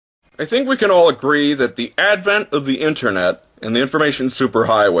I think we can all agree that the advent of the internet and the information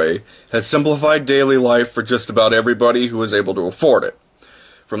superhighway has simplified daily life for just about everybody who is able to afford it.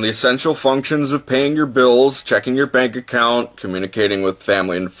 From the essential functions of paying your bills, checking your bank account, communicating with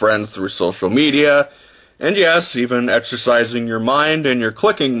family and friends through social media, and yes, even exercising your mind and your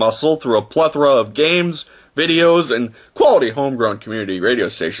clicking muscle through a plethora of games, videos, and quality homegrown community radio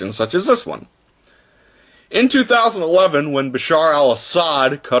stations such as this one. In 2011, when Bashar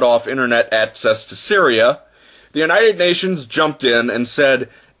al-Assad cut off internet access to Syria, the United Nations jumped in and said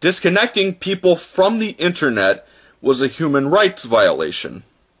disconnecting people from the internet was a human rights violation.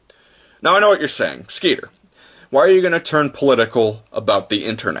 Now I know what you're saying. Skeeter, why are you going to turn political about the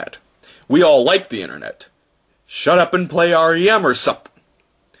internet? We all like the internet. Shut up and play REM or something.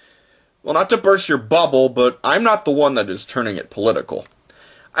 Well, not to burst your bubble, but I'm not the one that is turning it political.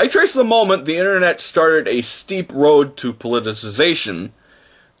 I trace the moment the internet started a steep road to politicization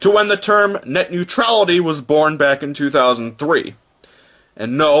to when the term net neutrality was born back in 2003.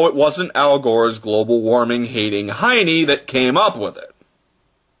 And no, it wasn't Al Gore's global warming hating Heine that came up with it.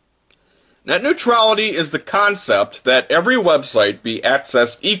 Net neutrality is the concept that every website be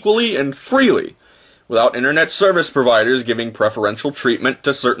accessed equally and freely, without internet service providers giving preferential treatment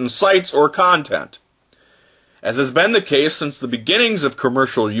to certain sites or content. As has been the case since the beginnings of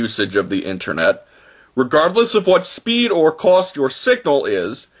commercial usage of the internet, regardless of what speed or cost your signal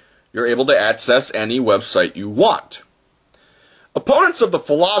is, you're able to access any website you want. Opponents of the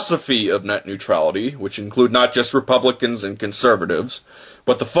philosophy of net neutrality, which include not just Republicans and conservatives,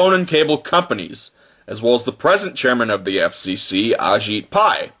 but the phone and cable companies, as well as the present chairman of the FCC, Ajit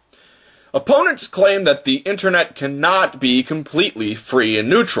Pai. Opponents claim that the internet cannot be completely free and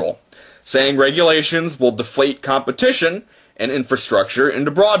neutral, saying regulations will deflate competition and infrastructure into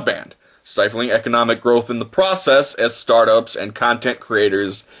broadband, stifling economic growth in the process as startups and content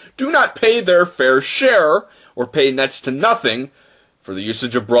creators do not pay their fair share or pay next to nothing for the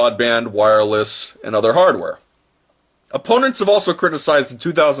usage of broadband, wireless, and other hardware. Opponents have also criticized the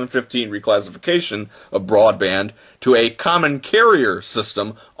 2015 reclassification of broadband to a common carrier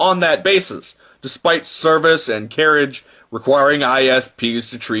system on that basis, despite service and carriage requiring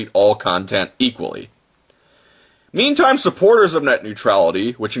ISPs to treat all content equally. Meantime, supporters of net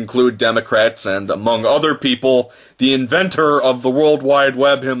neutrality, which include Democrats and, among other people, the inventor of the World Wide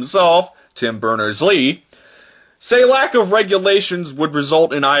Web himself, Tim Berners-Lee, say lack of regulations would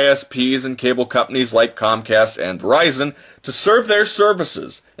result in ISPs and cable companies like Comcast and Verizon to serve their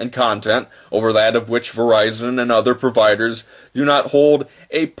services and content over that of which Verizon and other providers do not hold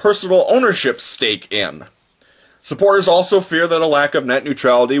a personal ownership stake in. Supporters also fear that a lack of net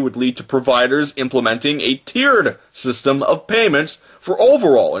neutrality would lead to providers implementing a tiered system of payments for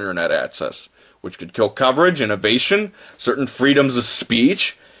overall internet access, which could kill coverage, innovation, certain freedoms of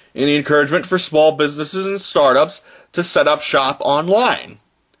speech, and the encouragement for small businesses and startups to set up shop online.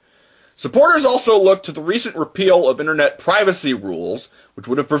 Supporters also look to the recent repeal of internet privacy rules, which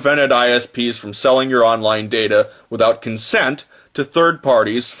would have prevented ISPs from selling your online data without consent to third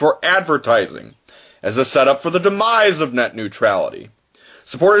parties for advertising, as a setup for the demise of net neutrality.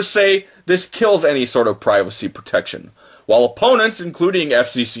 Supporters say this kills any sort of privacy protection, while opponents, including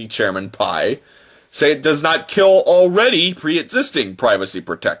FCC Chairman Pai, say it does not kill already pre-existing privacy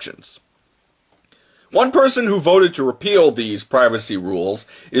protections. One person who voted to repeal these privacy rules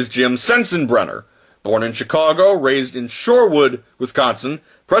is Jim Sensenbrenner, born in Chicago, raised in Shorewood, Wisconsin,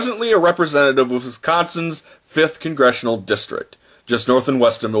 presently a representative of Wisconsin's 5th Congressional District, just north and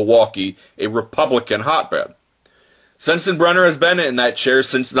west of Milwaukee, a Republican hotbed. Sensenbrenner has been in that chair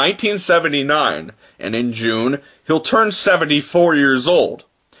since 1979, and in June, he'll turn 74 years old.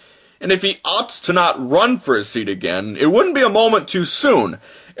 And if he opts to not run for a seat again, it wouldn't be a moment too soon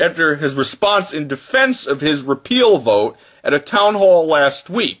after his response in defense of his repeal vote at a town hall last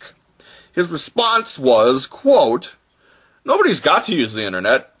week. His response was, quote, "Nobody's got to use the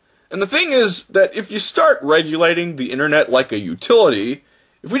internet, and the thing is that if you start regulating the internet like a utility,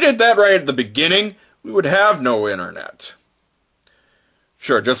 if we did that right at the beginning, we would have no internet."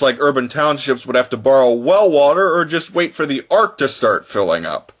 Sure, just like urban townships would have to borrow well water or just wait for the ark to start filling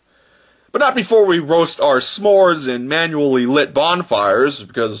up. But not before we roast our s'mores in manually lit bonfires,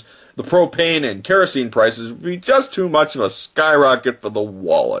 because the propane and kerosene prices would be just too much of a skyrocket for the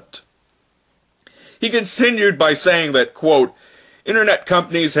wallet. He continued by saying that, quote, "Internet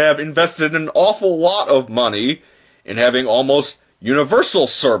companies have invested an awful lot of money in having almost universal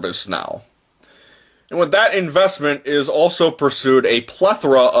service now. And with that investment is also pursued a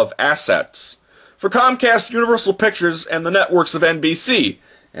plethora of assets. For Comcast, Universal Pictures, and the networks of NBC,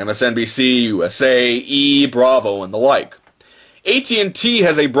 MSNBC, USA, E, Bravo, and the like. AT&T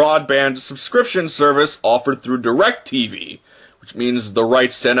has a broadband subscription service offered through DirecTV, which means the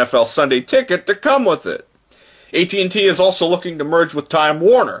rights to NFL Sunday Ticket to come with it. AT&T is also looking to merge with Time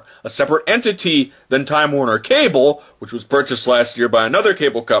Warner, a separate entity than Time Warner Cable, which was purchased last year by another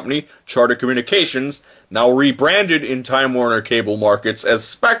cable company, Charter Communications, now rebranded in Time Warner Cable markets as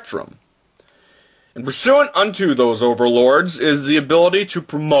Spectrum. And pursuant unto those overlords is the ability to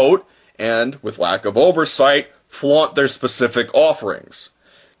promote and, with lack of oversight, flaunt their specific offerings.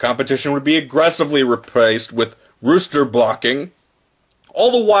 Competition would be aggressively replaced with rooster blocking,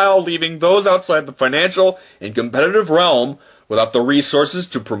 all the while leaving those outside the financial and competitive realm without the resources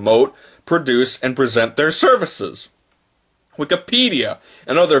to promote, produce, and present their services. Wikipedia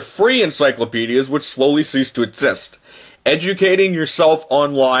and other free encyclopedias would slowly cease to exist. Educating yourself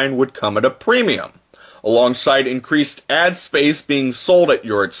online would come at a premium. Alongside increased ad space being sold at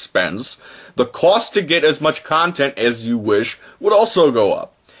your expense, the cost to get as much content as you wish would also go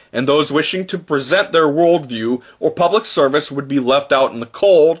up, and those wishing to present their worldview or public service would be left out in the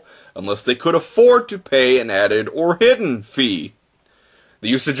cold unless they could afford to pay an added or hidden fee. The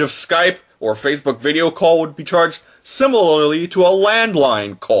usage of Skype or Facebook video call would be charged similarly to a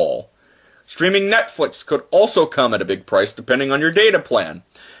landline call. Streaming Netflix could also come at a big price depending on your data plan,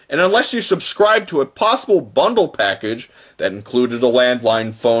 and unless you subscribe to a possible bundle package that included a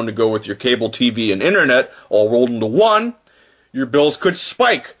landline phone to go with your cable TV and internet all rolled into one, your bills could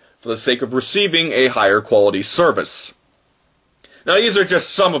spike for the sake of receiving a higher quality service. Now, these are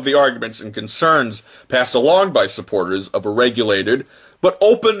just some of the arguments and concerns passed along by supporters of a regulated but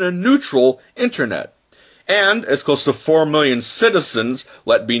open and neutral internet. And, as close to 4 million citizens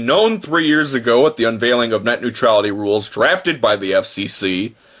let be known 3 years ago at the unveiling of net neutrality rules drafted by the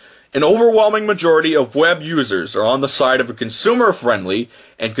FCC, an overwhelming majority of web users are on the side of a consumer-friendly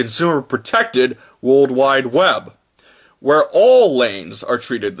and consumer-protected World Wide Web, where all lanes are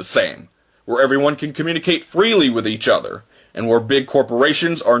treated the same, where everyone can communicate freely with each other, and where big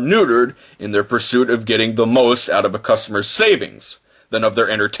corporations are neutered in their pursuit of getting the most out of a customer's savings than of their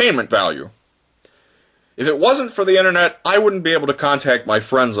entertainment value. If it wasn't for the internet, I wouldn't be able to contact my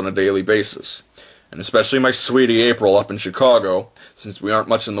friends on a daily basis, and especially my sweetie April up in Chicago, since we aren't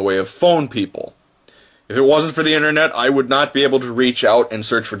much in the way of phone people. If it wasn't for the internet, I would not be able to reach out and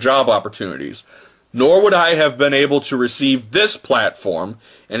search for job opportunities, nor would I have been able to receive this platform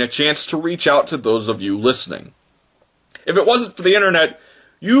and a chance to reach out to those of you listening. If it wasn't for the internet,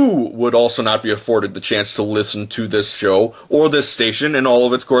 you would also not be afforded the chance to listen to this show or this station and all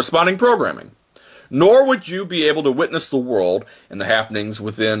of its corresponding programming. Nor would you be able to witness the world and the happenings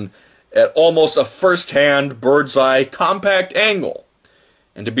within at almost a first-hand, bird's-eye, compact angle,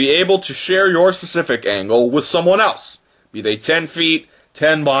 and to be able to share your specific angle with someone else, be they 10 feet,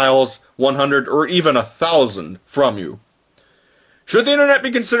 10 miles, 100, or even 1,000 from you. Should the internet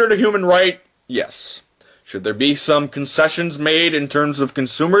be considered a human right? Yes. Should there be some concessions made in terms of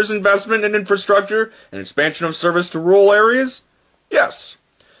consumers' investment in infrastructure and expansion of service to rural areas? Yes.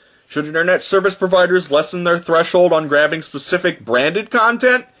 Should internet service providers lessen their threshold on grabbing specific branded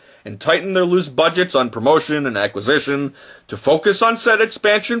content and tighten their loose budgets on promotion and acquisition to focus on said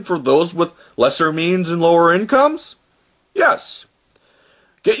expansion for those with lesser means and lower incomes? Yes.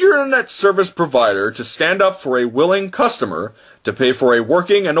 Get your internet service provider to stand up for a willing customer to pay for a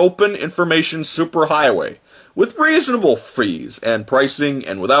working and open information superhighway with reasonable fees and pricing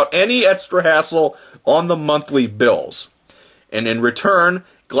and without any extra hassle on the monthly bills, and in return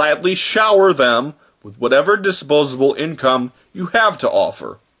gladly shower them with whatever disposable income you have to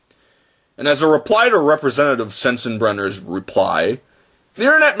offer. And as a reply to Representative Sensenbrenner's reply, the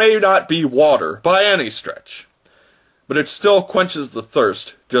internet may not be water by any stretch, but it still quenches the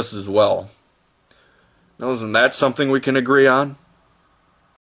thirst just as well. Now, isn't that something we can agree on?